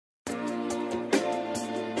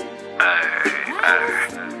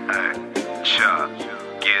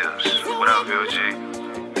real G.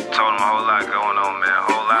 Told him a whole lot going on, man. A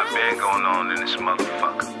whole lot been going on in this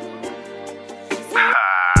motherfucker.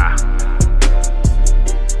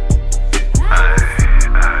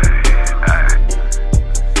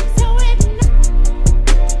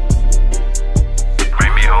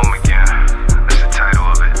 Bring me home again. That's the title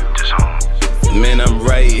of it. Just home. Man, I'm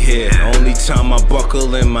right here. Only time I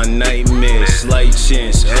buckle in my nightmares. Slight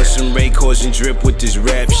chance of some rain causing drip with this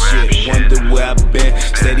rap shit. Wonder where I've been.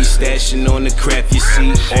 Steady stashing on the craft, you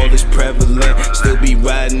see. All is prevalent. Still be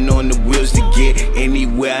riding on the wheels to get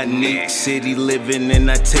anywhere I need. City living and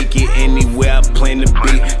I take it anywhere I plan to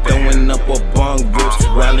be. Throwing up a bong rips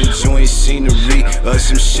while enjoying scenery of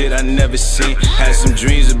some shit I never seen. Had some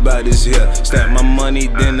dreams about this here. Stack my money,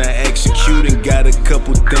 then I execute and got a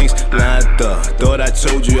couple things lined up. Thought I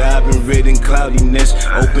told you I've been ridden cloudiness.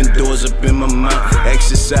 Open doors up in my mind,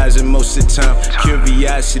 exercising most of the time.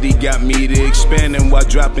 Curiosity got me to expanding while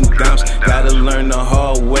dropping dimes. Gotta learn the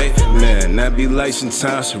hard way, man, that be life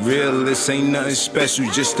sometimes. Realist ain't nothing special,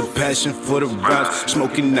 just a passion for the rhymes.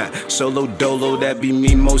 Smoking that solo dolo, that be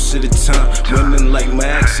me most of the time. Winning like my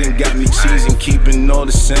accent got me cheesing, keeping all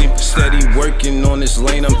the same. Steady working on this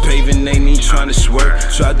lane I'm paving, ain't even trying to swerve.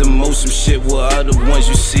 Tried to mold some shit with other ones,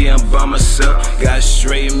 you see I'm by myself. God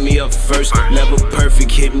straighten me up first, never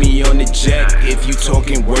perfect, hit me on the jack. If you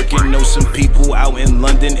talking working, know some people out in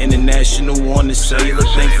London, international on the cellular.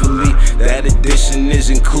 Thankfully, that edition is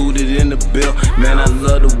included in the bill. Man, I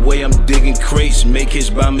love the way I'm digging crates, make hits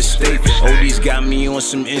by mistake. Oldies got me on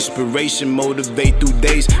some inspiration, motivate through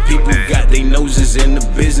days. People got their noses in the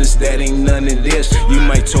business, that ain't none of this. You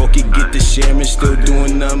might talk it, get the sharing, still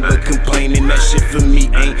doing nothing but complaining. That shit for me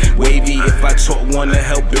ain't wavy. If I talk, wanna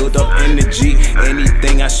help build up energy.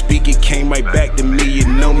 Anything I speak, it came right back to me. You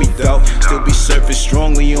know me though, still be surfing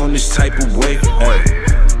strongly on this type of wave.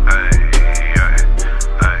 Hey.